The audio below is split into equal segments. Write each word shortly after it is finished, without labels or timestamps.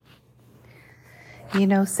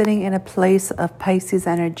Sitting in a place of Pisces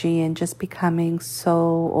energy and just becoming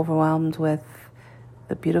so overwhelmed with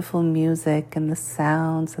the beautiful music and the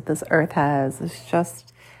sounds that this earth has is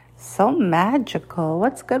just so magical.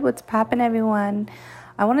 What's good? What's poppin', everyone?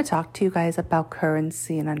 I want to talk to you guys about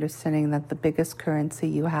currency and understanding that the biggest currency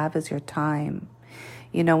you have is your time.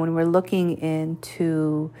 When we're looking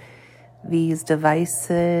into these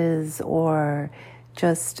devices or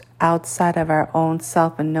just outside of our own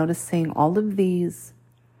self and noticing all of these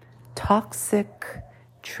toxic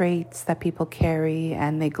traits that people carry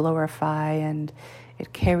and they glorify and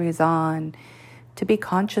it carries on, to be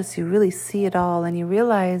conscious, you really see it all and you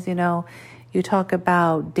realize, you talk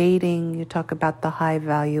about dating, you talk about the high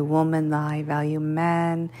value woman, the high value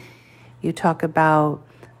man, you talk about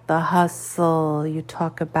the hustle, you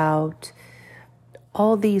talk about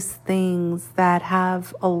all these things that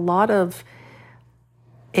have a lot of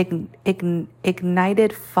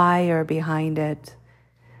ignited fire behind it.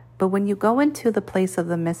 But when you go into the place of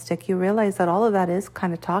the mystic, you realize that all of that is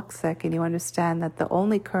kind of toxic, and you understand that the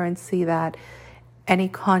only currency that any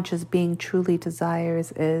conscious being truly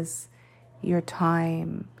desires is your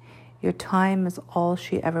time. Your time is all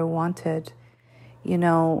she ever wanted,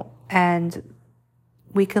 and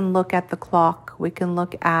we can look at the clock, we can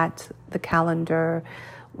look at the calendar,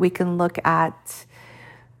 we can look at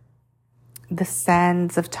the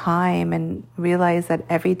sands of time and realize that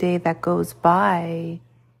every day that goes by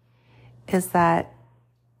is that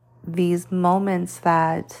these moments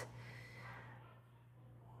that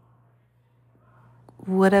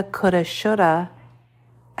woulda, coulda, shoulda,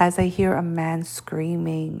 as I hear a man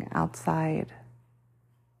screaming outside.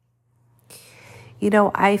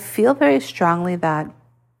 I feel very strongly that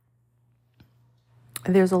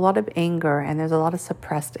there's a lot of anger and there's a lot of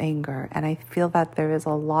suppressed anger. And I feel that there is a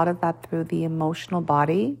lot of that through the emotional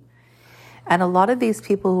body. And a lot of these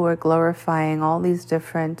people who are glorifying all these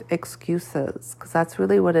different excuses, because that's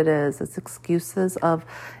really what it is. It's excuses of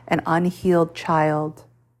an unhealed child.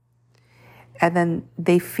 And then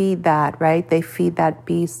they feed that, right? They feed that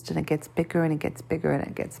beast and it gets bigger and it gets bigger and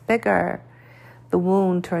it gets bigger. The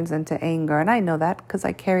wound turns into anger. And I know that because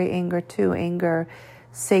I carry anger too. Anger,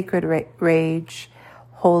 sacred rage,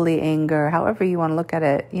 holy anger, however you want to look at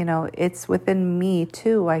it, it's within me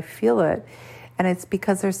too. I feel it. And it's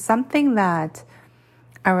because there's something that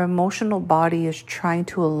our emotional body is trying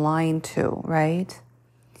to align to, right?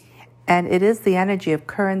 And it is the energy of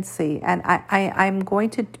currency. And I'm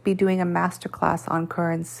going to be doing a masterclass on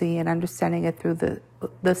currency and understanding it through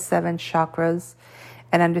the 7 chakras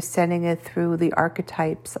and understanding it through the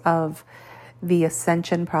archetypes of the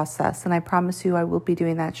ascension process. And I promise you I will be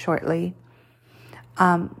doing that shortly.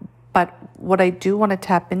 But what I do want to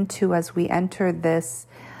tap into as we enter this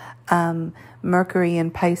Mercury in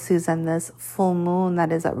Pisces and this full moon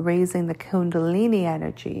that is raising the Kundalini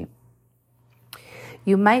energy,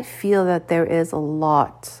 you might feel that there is a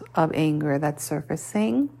lot of anger that's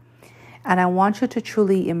surfacing. And I want you to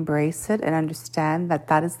truly embrace it and understand that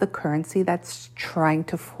that is the currency that's trying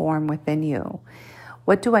to form within you.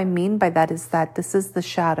 What do I mean by that is that this is the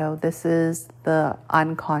shadow, this is the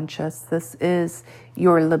unconscious, this is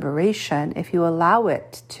your liberation if you allow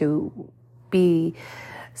it to be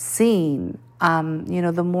seen.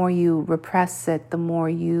 The more you repress it, the more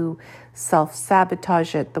you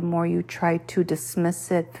self-sabotage it, the more you try to dismiss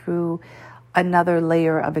it through another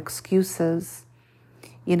layer of excuses,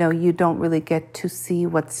 you don't really get to see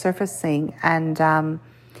what's surfacing. And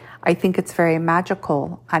I think it's very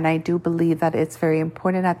magical, and I do believe that it's very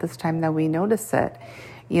important at this time that we notice it.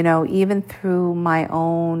 Even through my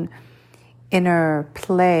own inner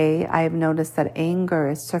play, I've noticed that anger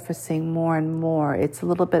is surfacing more and more. It's a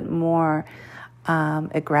little bit more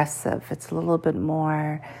aggressive. It's a little bit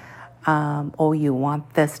more, you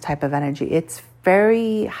want this type of energy. It's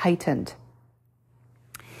very heightened.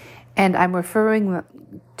 And I'm referring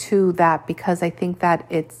to that because I think that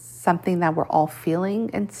it's something that we're all feeling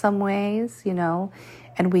in some ways,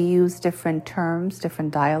 and we use different terms,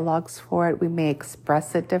 different dialogues for it. We may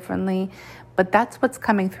express it differently, but that's what's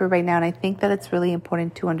coming through right now. And I think that it's really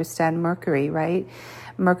important to understand Mercury, right?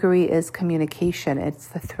 Mercury is communication. It's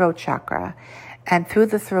the throat chakra. And through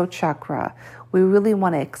the throat chakra, we really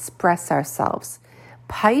want to express ourselves.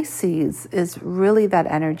 Pisces is really that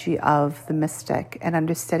energy of the mystic and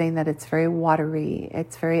understanding that it's very watery,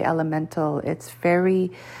 it's very elemental, it's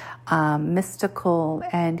very mystical,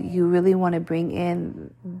 and you really want to bring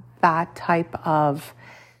in that type of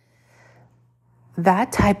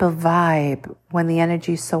vibe when the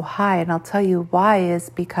energy is so high. And I'll tell you why is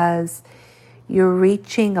because you're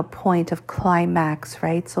reaching a point of climax,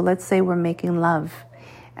 right? So let's say we're making love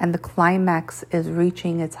and the climax is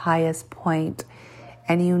reaching its highest point.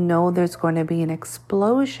 and you know there's going to be an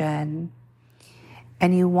explosion,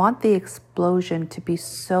 and you want the explosion to be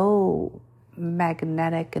so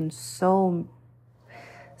magnetic and so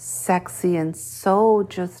sexy and so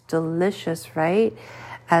just delicious, right?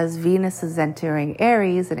 As Venus is entering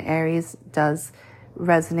Aries, and Aries does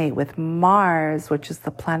resonate with Mars, which is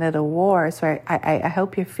the planet of war. So I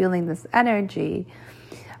hope you're feeling this energy.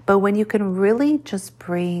 But when you can really just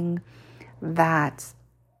bring that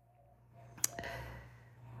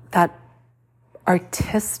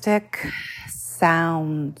artistic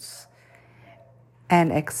sounds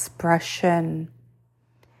and expression,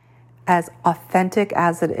 as authentic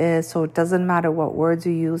as it is, so it doesn't matter what words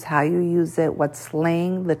you use, how you use it, what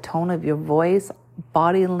slang, the tone of your voice,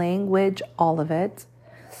 body language, all of it,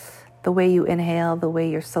 the way you inhale, the way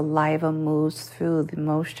your saliva moves through the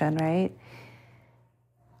motion, right?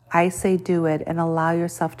 I say do it and allow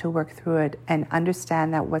yourself to work through it and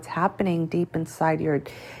understand that what's happening deep inside your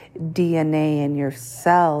DNA and your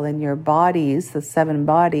cell and your bodies, the 7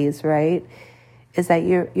 bodies, right, is that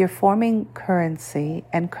you're forming currency.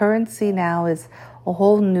 And currency now is a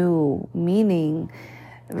whole new meaning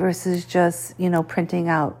versus just, printing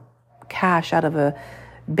out cash out of a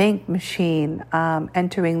bank machine,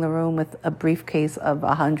 entering the room with a briefcase of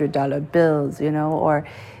 $100 bills, or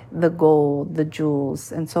the gold, the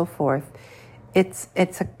jewels, and so forth. It's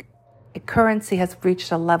a currency has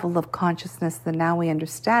reached a level of consciousness that now we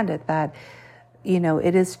understand it, that,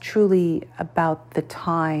 it is truly about the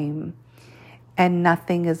time, and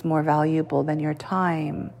nothing is more valuable than your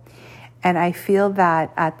time. And I feel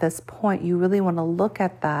that at this point, you really want to look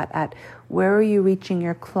at that, at where are you reaching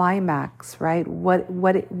your climax, right?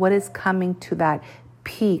 What is coming to that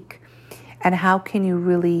peak, and how can you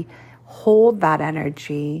really hold that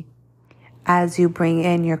energy as you bring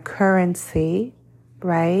in your currency,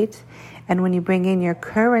 right? And when you bring in your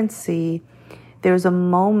currency, there's a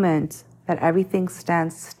moment that everything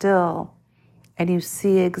stands still, and you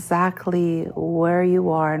see exactly where you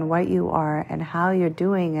are and what you are and how you're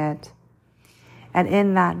doing it. And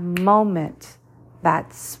in that moment,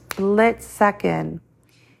 that split second,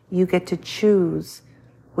 you get to choose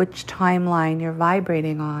which timeline you're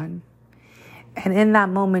vibrating on. And in that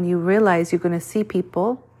moment, you realize you're going to see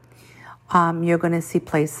people, you're going to see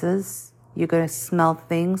places, you're going to smell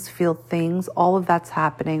things, feel things, all of that's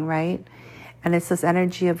happening, right? And it's this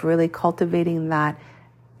energy of really cultivating that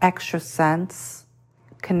extra sense,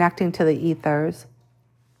 connecting to the ethers,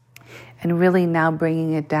 and really now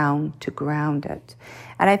bringing it down to ground it.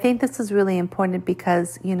 And I think this is really important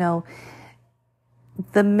because,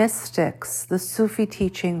 the mystics, the Sufi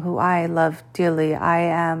teaching, who I love dearly, I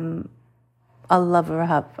am a lover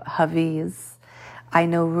of Hafiz. I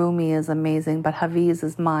know Rumi is amazing, but Hafiz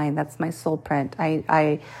is mine. That's my soul print.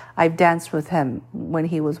 I've danced with him when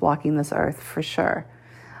he was walking this earth, for sure.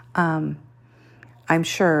 I'm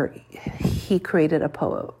sure he created a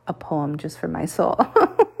poem just for my soul.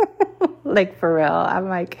 Like, for real. I'm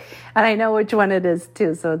like, and I know which one it is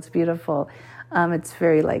too, so it's beautiful. It's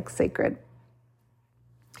very sacred.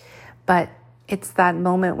 But it's that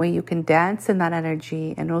moment where you can dance in that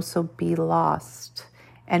energy and also be lost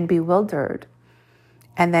and bewildered,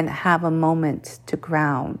 and then have a moment to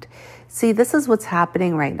ground. See, this is what's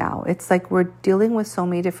happening right now. It's like we're dealing with so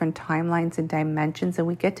many different timelines and dimensions, and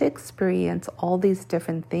we get to experience all these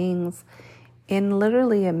different things in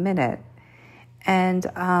literally a minute. And,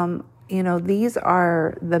 these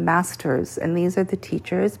are the masters and these are the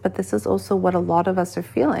teachers, but this is also what a lot of us are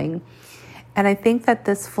feeling. And I think that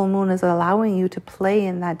this full moon is allowing you to play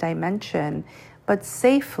in that dimension, but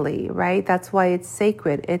safely, right? That's why it's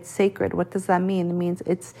sacred. It's sacred. What does that mean? It means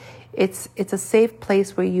it's a safe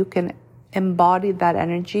place where you can embody that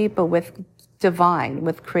energy, but with divine,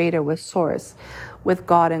 with creator, with source, with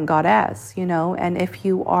God and goddess, And if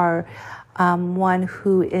you are one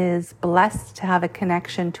who is blessed to have a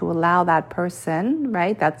connection to allow that person,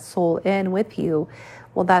 right, that soul in with you,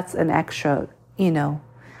 well, that's an extra,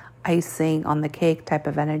 icing on the cake type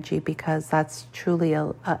of energy, because that's truly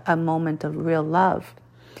a moment of real love,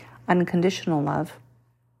 unconditional love.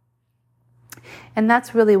 And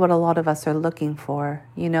that's really what a lot of us are looking for,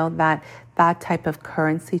 that type of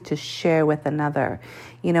currency to share with another.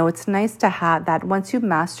 It's nice to have that once you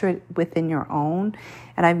master it within your own,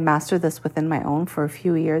 and I've mastered this within my own for a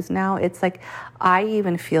few years now. It's like, I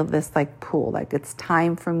even feel this pull, it's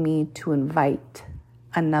time for me to invite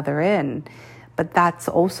another in. But that's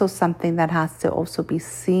also something that has to also be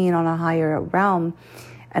seen on a higher realm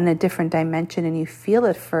and a different dimension. And you feel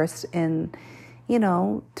it first in,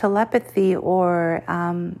 telepathy, or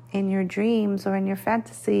in your dreams, or in your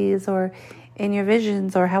fantasies, or in your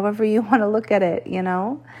visions, or however you want to look at it,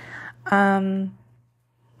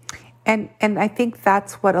 And I think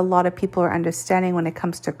that's what a lot of people are understanding when it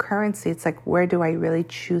comes to currency. It's like, where do I really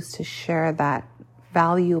choose to share that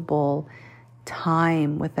valuable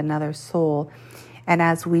time with another soul? And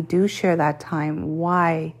as we do share that time,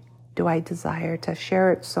 why do I desire to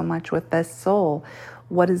share it so much with this soul?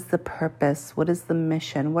 What is the purpose? What is the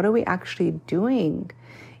mission? What are we actually doing,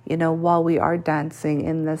 while we are dancing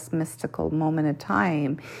in this mystical moment of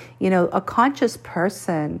time? A conscious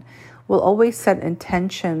person will always set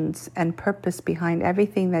intentions and purpose behind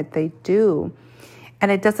everything that they do.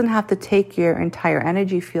 And it doesn't have to take your entire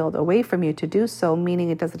energy field away from you to do so, meaning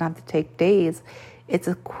it doesn't have to take days. It's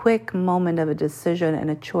a quick moment of a decision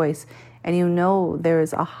and a choice. And there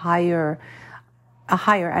is a higher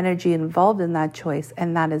energy involved in that choice,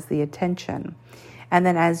 and that is the attention. And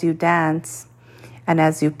then as you dance and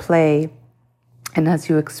as you play and as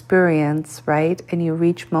you experience, right, and you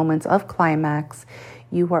reach moments of climax,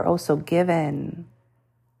 you are also given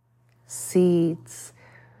seeds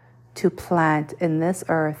to plant in this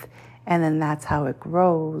earth, and then that's how it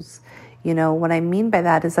grows. What I mean by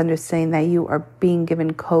that is understanding that you are being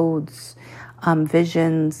given codes,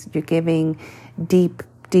 visions. You're giving deep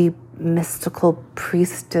mystical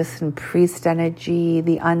priestess and priest energy,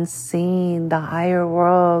 the unseen, the higher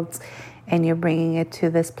worlds, and you're bringing it to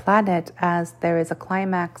this planet as there is a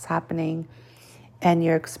climax happening, and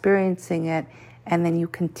you're experiencing it. And then you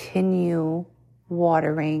continue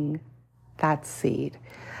watering that seed.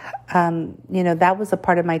 That was a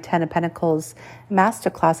part of my Ten of Pentacles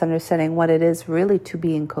masterclass, understanding what it is really to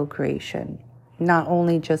be in co-creation. Not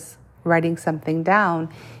only just writing something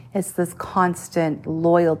down, it's this constant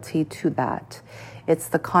loyalty to that. It's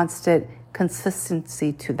the constant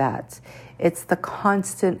consistency to that. It's the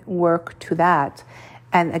constant work to that.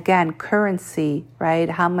 And again, currency, right?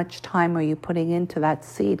 How much time are you putting into that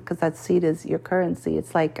seed? Because that seed is your currency.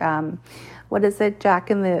 It's like, what is it, Jack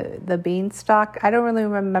and the Beanstalk? I don't really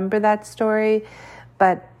remember that story,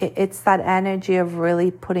 but it's that energy of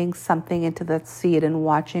really putting something into that seed and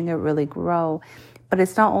watching it really grow. But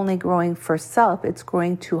it's not only growing for self, it's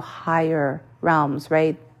growing to higher realms,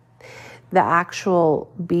 right? The actual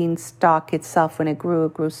beanstalk itself, when it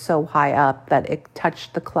grew so high up that it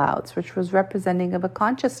touched the clouds, which was representing of a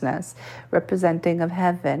consciousness, representing of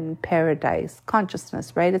heaven, paradise,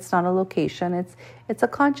 consciousness, right? It's not a location, it's a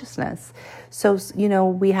consciousness. So,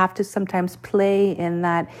 we have to sometimes play in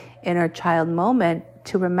that inner child moment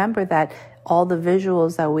to remember that all the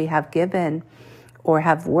visuals that we have given or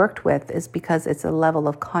have worked with is because it's a level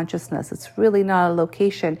of consciousness. It's really not a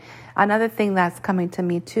location. Another thing that's coming to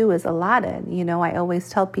me too is Aladdin. I always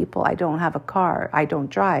tell people I don't have a car, I don't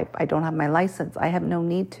drive, I don't have my license, I have no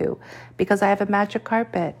need to, because I have a magic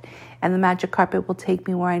carpet, and the magic carpet will take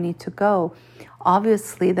me where I need to go.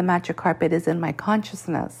 Obviously, the magic carpet is in my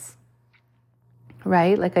consciousness,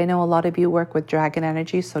 right? Like, I know a lot of you work with dragon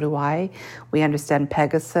energy, so do I. We understand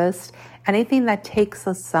Pegasus, anything that takes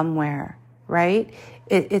us somewhere, right?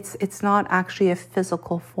 It's not actually a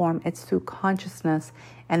physical form. It's through consciousness,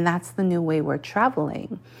 and that's the new way we're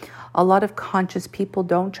traveling. A lot of conscious people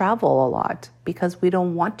don't travel a lot because we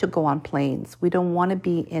don't want to go on planes. We don't want to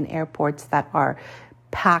be in airports that are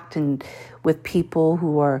packed and with people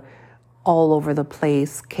who are all over the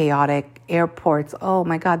place, chaotic airports. Oh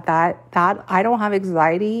my God, that I don't have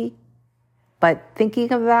anxiety, but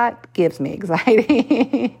thinking of that gives me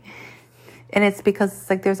anxiety. And it's because it's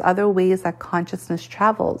like there's other ways that consciousness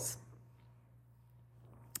travels.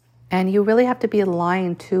 And you really have to be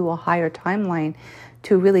aligned to a higher timeline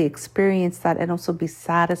to really experience that and also be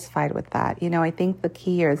satisfied with that. I think the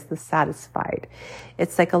key here is the satisfied.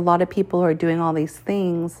 It's like a lot of people are doing all these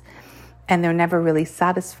things and they're never really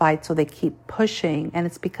satisfied, so they keep pushing. And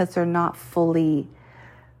it's because they're not fully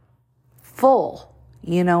full.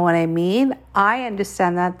 You know what I mean? I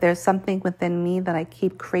understand that there's something within me that I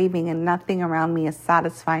keep craving and nothing around me is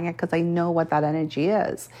satisfying it because I know what that energy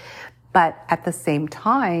is. But at the same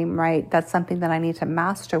time, right, that's something that I need to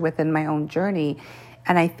master within my own journey.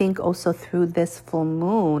 And I think also through this full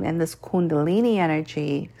moon and this Kundalini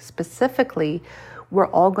energy specifically, we're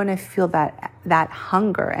all going to feel that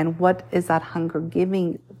hunger. And what is that hunger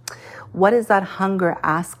giving? What is that hunger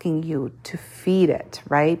asking you to feed it,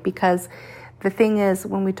 right? Because the thing is,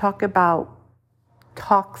 when we talk about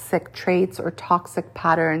toxic traits or toxic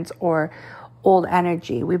patterns or old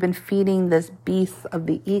energy, we've been feeding this beast of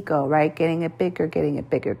the ego, right? Getting it bigger,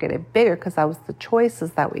 because that was the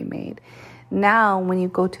choices that we made. Now, when you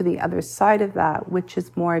go to the other side of that, which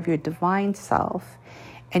is more of your divine self,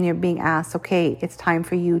 and you're being asked, okay, it's time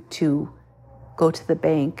for you to go to the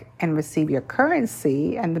bank and receive your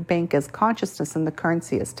currency, and the bank is consciousness and the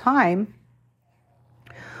currency is time.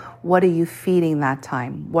 what are you feeding that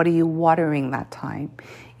time? What are you watering that time?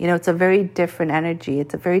 You know, it's a very different energy.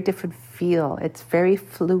 It's a very different feel. It's very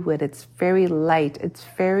fluid. It's very light. It's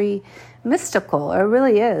very mystical. It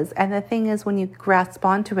really is. And the thing is, when you grasp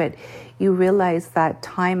onto it, you realize that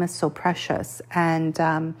time is so precious. And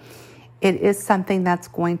it is something that's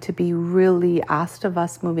going to be really asked of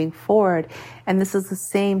us moving forward. And this is the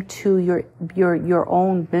same to your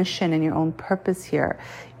own mission and your own purpose here.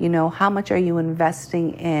 You know, how much are you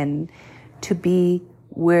investing in to be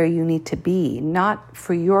where you need to be? Not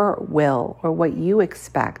for your will or what you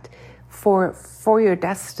expect, for your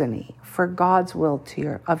destiny, for God's will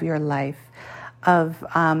of your life, of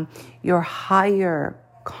your higher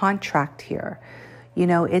contract here. You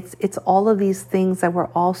know, it's all of these things that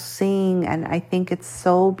we're all seeing, and I think it's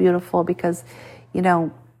so beautiful because, you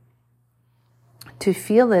know, to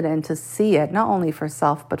feel it and to see it, not only for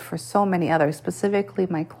self, but for so many others, specifically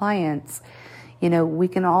my clients, you know, we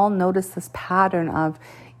can all notice this pattern of,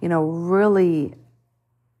 you know, really,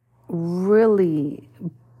 really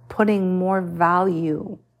putting more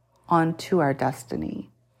value onto our destiny.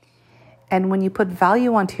 And when you put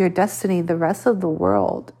value onto your destiny, the rest of the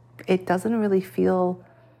world, it doesn't really feel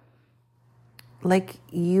like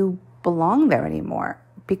you belong there anymore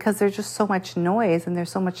because there's just so much noise and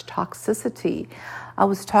there's so much toxicity. I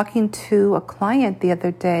was talking to a client the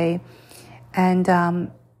other day,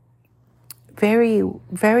 and very,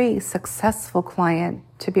 very successful client,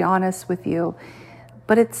 to be honest with you,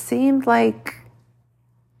 but it seemed like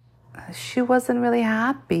she wasn't really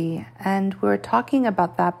happy. And we were talking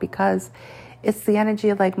about that because it's the energy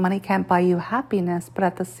of like money can't buy you happiness, but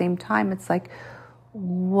at the same time, it's like,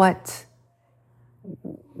 what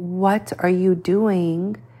are you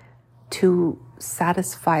doing to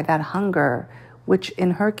satisfy that hunger, which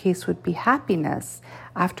in her case would be happiness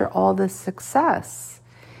after all this success,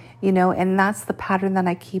 you know? And that's the pattern that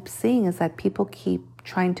I keep seeing, is that people keep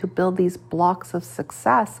trying to build these blocks of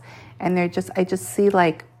success, and I just see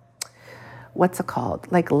like, what's it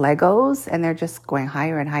called? Like Legos, and they're just going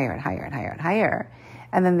higher and higher and higher and higher and higher.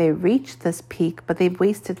 And then they reach this peak, but they've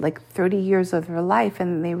wasted like 30 years of their life,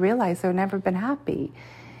 and they realize they've never been happy.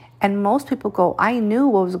 And most people go, I knew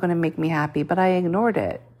what was going to make me happy, but I ignored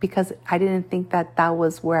it because I didn't think that that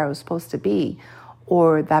was where I was supposed to be,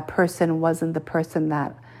 or that person wasn't the person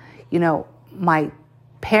that, you know, my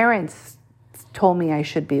parents told me I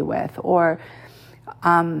should be with, or,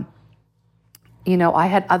 you know, I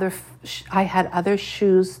had other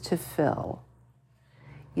shoes to fill,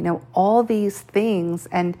 you know, all these things.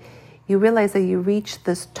 And you realize that you reach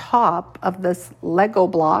this top of this Lego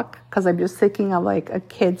block, because I'm just thinking of like a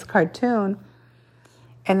kid's cartoon,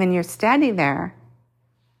 and then you're standing there,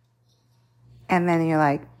 and then you're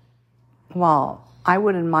like, well, I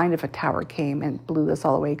wouldn't mind if a tower came and blew this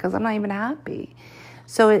all away because I'm not even happy.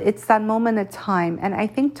 So it's that moment of time. And I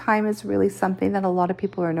think time is really something that a lot of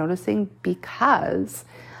people are noticing, because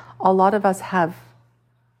a lot of us have,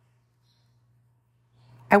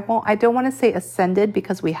 I don't want to say ascended,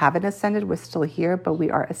 because we haven't ascended. We're still here, but we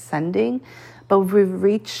are ascending. But we've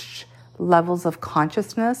reached levels of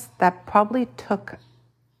consciousness that probably took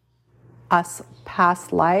us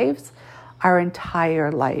past lives, our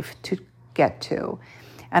entire life to get to.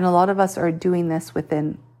 And a lot of us are doing this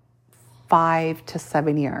within 5 to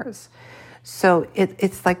 7 years. So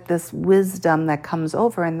it's like this wisdom that comes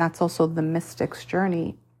over, and that's also the mystic's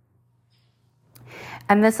journey.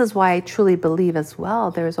 And this is why I truly believe as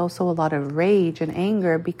well, there's also a lot of rage and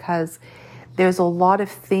anger, because there's a lot of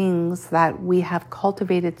things that we have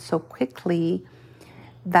cultivated so quickly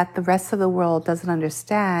that the rest of the world doesn't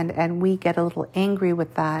understand, and we get a little angry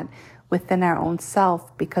with that within our own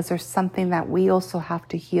self, because there's something that we also have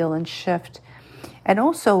to heal and shift. And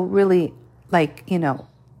also really, like, you know,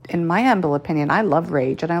 in my humble opinion, I love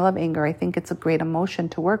rage and I love anger. I think it's a great emotion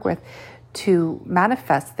to work with, to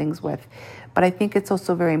manifest things with. But I think it's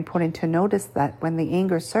also very important to notice that when the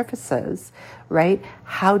anger surfaces, right,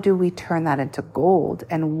 how do we turn that into gold?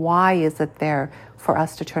 And why is it there for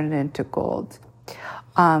us to turn it into gold?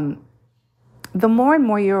 The more and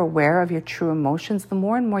more you're aware of your true emotions, the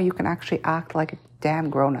more and more you can actually act like a damn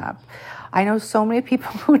grown-up. I know so many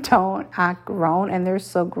people who don't act grown, and they're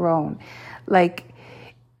so grown. Like,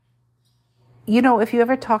 you know, if you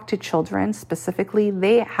ever talk to children specifically,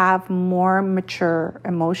 they have more mature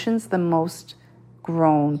emotions than most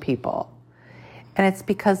grown people. And it's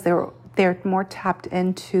because they're more tapped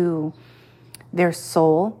into their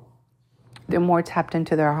soul. They're more tapped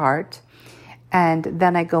into their heart. And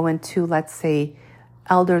then I go into, let's say,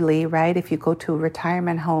 elderly, right? If you go to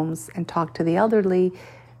retirement homes and talk to the elderly,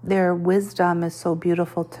 their wisdom is so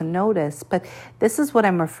beautiful to notice. But this is what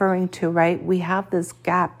I'm referring to, right? We have this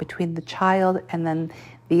gap between the child and then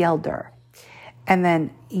the elder. And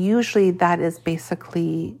then usually that is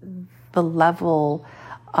basically the level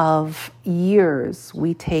of years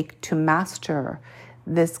we take to master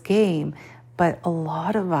this game. But a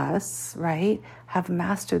lot of us, right, have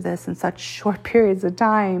mastered this in such short periods of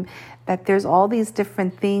time that there's all these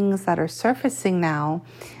different things that are surfacing now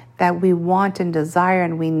that we want and desire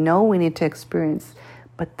and we know we need to experience,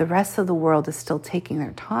 but the rest of the world is still taking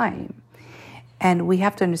their time. And we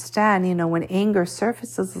have to understand, when anger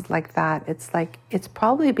surfaces like that, it's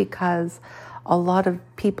probably because a lot of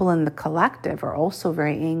people in the collective are also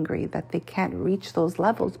very angry that they can't reach those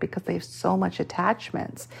levels because they have so much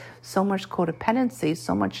attachments, so much codependency,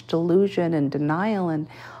 so much delusion and denial and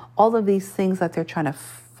all of these things that they're trying to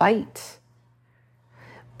fight.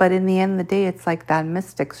 But in the end of the day, it's like that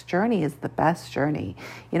mystic's journey is the best journey.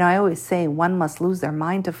 I always say one must lose their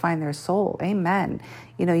mind to find their soul. Amen.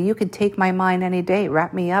 You could take my mind any day,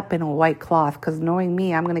 wrap me up in a white cloth, because knowing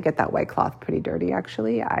me, I'm going to get that white cloth pretty dirty,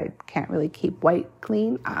 actually. I can't really keep white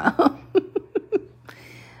clean. But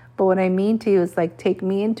what I mean to you is take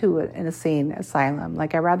me into an insane asylum.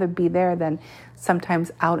 I'd rather be there than sometimes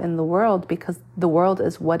out in the world, because the world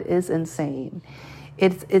is what is insane.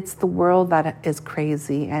 It's the world that is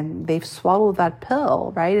crazy, and they've swallowed that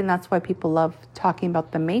pill, right? And that's why people love talking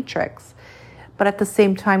about the matrix. But at the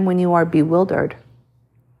same time, when you are bewildered,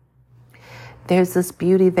 there's this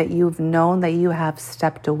beauty that you've known that you have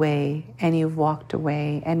stepped away and you've walked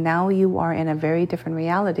away, and now you are in a very different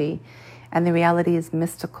reality, and the reality is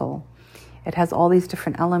mystical. It has all these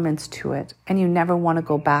different elements to it, and you never want to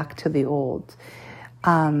go back to the old.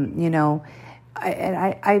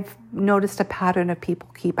 I've noticed a pattern of people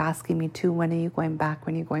keep asking me too, when are you going back?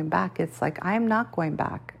 When are you going back? It's I'm not going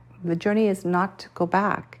back. The journey is not to go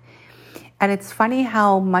back. And it's funny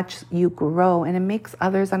how much you grow and it makes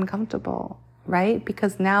others uncomfortable, right?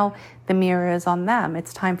 Because now the mirror is on them.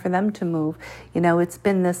 It's time for them to move. It's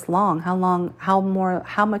been this long.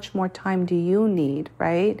 How much more time do you need,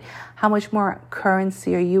 right? How much more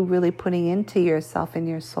currency are you really putting into yourself and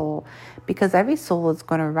your soul? Because every soul is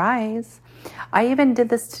going to rise. I even did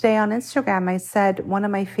this today on Instagram. I said one of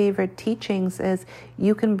my favorite teachings is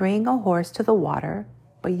you can bring a horse to the water,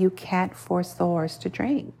 but you can't force the horse to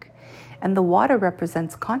drink. And the water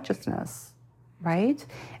represents consciousness, right?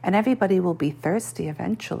 And everybody will be thirsty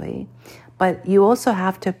eventually. But you also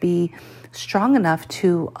have to be strong enough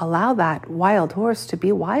to allow that wild horse to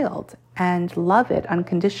be wild and love it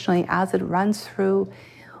unconditionally as it runs through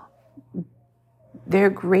their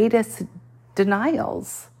greatest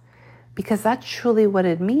denials. Because that's truly what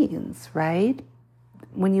it means, right?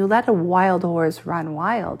 When you let a wild horse run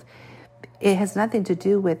wild, it has nothing to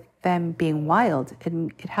do with them being wild.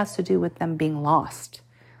 It has to do with them being lost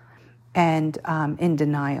and in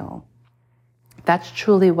denial. That's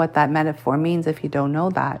truly what that metaphor means if you don't know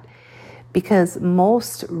that. Because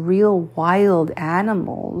most real wild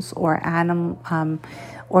animals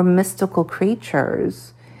or mystical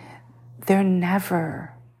creatures, they're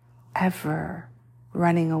never, ever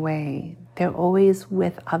running away. They're always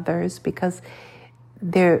with others because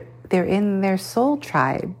they're in their soul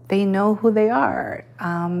tribe. They know who they are.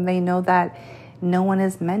 They know that no one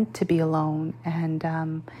is meant to be alone,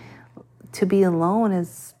 and to be alone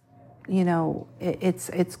is,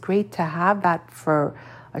 it's great to have that for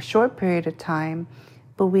a short period of time.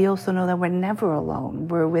 But we also know that we're never alone.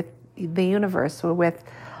 We're with the universe. We're with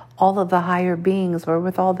all of the higher beings, or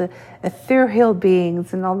with all the ethereal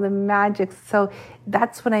beings and all the magic. So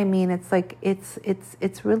that's what I mean.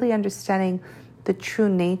 It's really understanding the true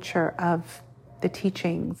nature of the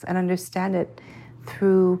teachings and understand it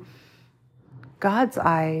through God's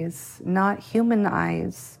eyes, not human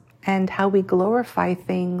eyes, and how we glorify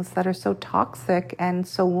things that are so toxic and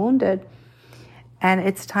so wounded. And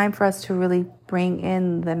it's time for us to really bring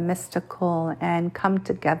in the mystical and come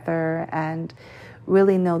together and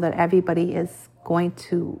really know that everybody is going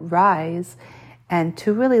to rise and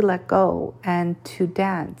to really let go and to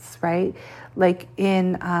dance, right?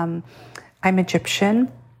 I'm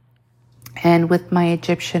Egyptian, and with my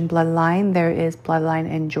Egyptian bloodline, there is bloodline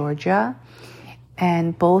in Georgia,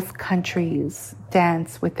 and both countries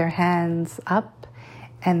dance with their hands up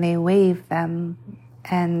and they wave them,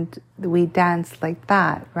 and we dance like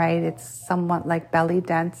that, right? It's somewhat like belly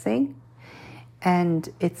dancing. And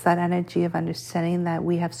it's that energy of understanding that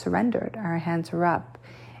we have surrendered. Our hands are up.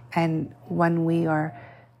 And when we are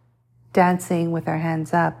dancing with our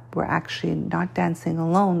hands up, we're actually not dancing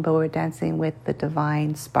alone, but we're dancing with the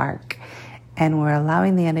divine spark. And we're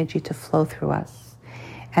allowing the energy to flow through us.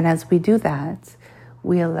 And as we do that,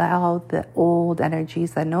 We allow the old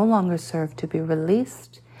energies that no longer serve to be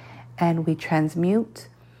released, and we transmute,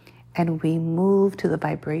 and we move to the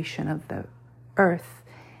vibration of the earth,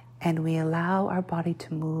 and we allow our body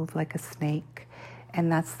to move like a snake.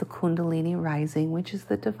 And that's the Kundalini rising, which is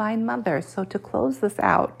the Divine Mother. So to close this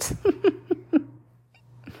out,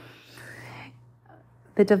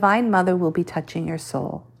 the Divine Mother will be touching your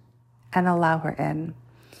soul, and allow her in.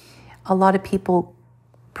 A lot of people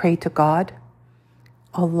pray to God.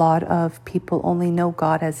 A lot of people only know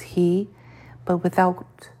God as He, but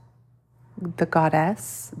without the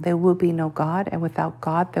Goddess, there will be no God, and without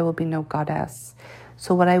God, there will be no Goddess.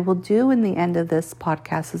 So what I will do in the end of this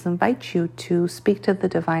podcast is invite you to speak to the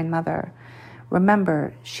Divine Mother.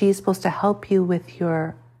 Remember, she's supposed to help you with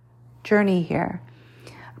your journey here,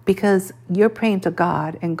 because you're praying to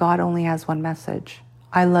God, and God only has one message: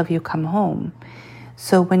 I love you, come home.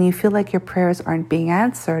 So when you feel like your prayers aren't being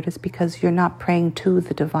answered, it's because you're not praying to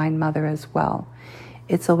the Divine Mother as well.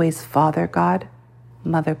 It's always Father God,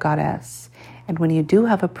 Mother Goddess. And when you do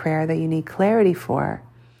have a prayer that you need clarity for,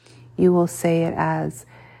 you will say it as,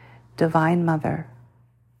 Divine Mother,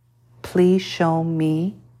 please show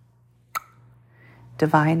me.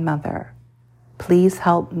 Divine Mother, please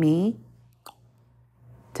help me.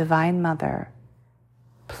 Divine Mother,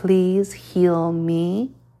 please heal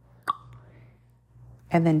me.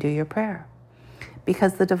 And then do your prayer.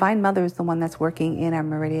 Because the Divine Mother is the one that's working in our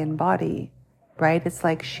meridian body, right? It's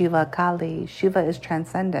like Shiva, Kali. Shiva is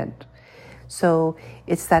transcendent. So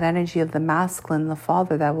it's that energy of the masculine, the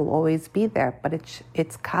father, that will always be there. But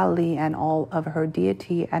it's Kali and all of her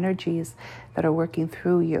deity energies that are working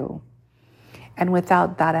through you. And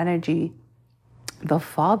without that energy, the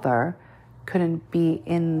father couldn't be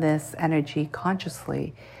in this energy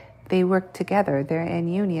consciously. They work together. They're in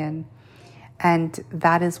union. And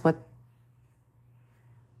that is what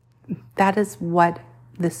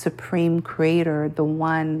the Supreme Creator, the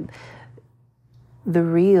one, the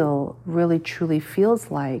real, really truly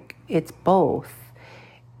feels like. It's both.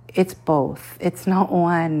 It's both. It's not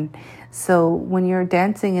one. So when you're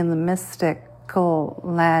dancing in the mystical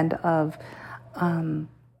land of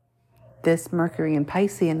this Mercury and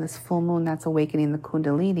Pisces and this full moon that's awakening the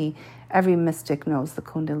Kundalini, every mystic knows the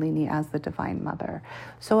Kundalini as the Divine Mother.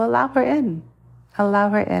 So allow her in. Allow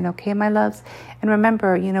her in, okay, my loves? And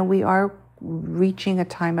remember, we are reaching a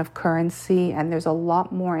time of currency, and there's a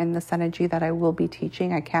lot more in this energy that I will be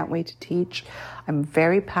teaching. I can't wait to teach. I'm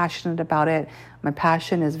very passionate about it. My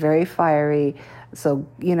passion is very fiery. So,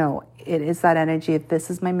 it is that energy. If this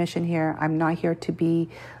is my mission here, I'm not here to be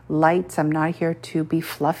lights. I'm not here to be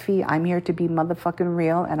fluffy. I'm here to be motherfucking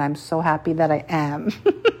real, and I'm so happy that I am.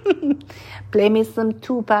 Play me some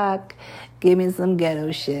Tupac. Give me some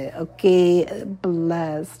ghetto shit, okay?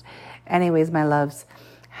 Blessed. Anyways, my loves,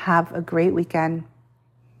 have a great weekend.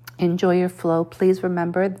 Enjoy your flow. Please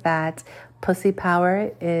remember that Pussy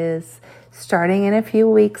Power is starting in a few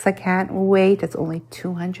weeks. I can't wait. It's only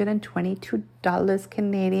 $222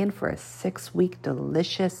 Canadian for a 6-week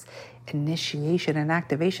delicious initiation and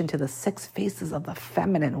activation to the 6 faces of the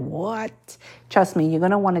feminine. What? Trust me, you're going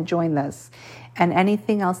to want to join this. And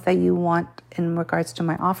anything else that you want in regards to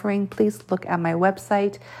my offering, please look at my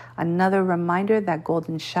website. Another reminder that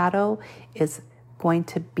Golden Shadow is going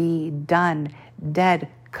to be done, dead,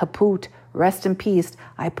 kaput, rest in peace.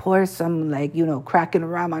 I pour some cracking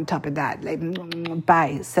rum on top of that.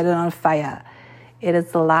 Bye, set it on fire. It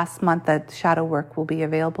is the last month that shadow work will be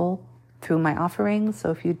available through my offerings.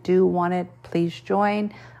 So if you do want it, please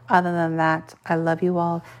join. Other than that, I love you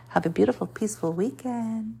all. Have a beautiful, peaceful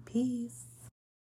weekend. Peace.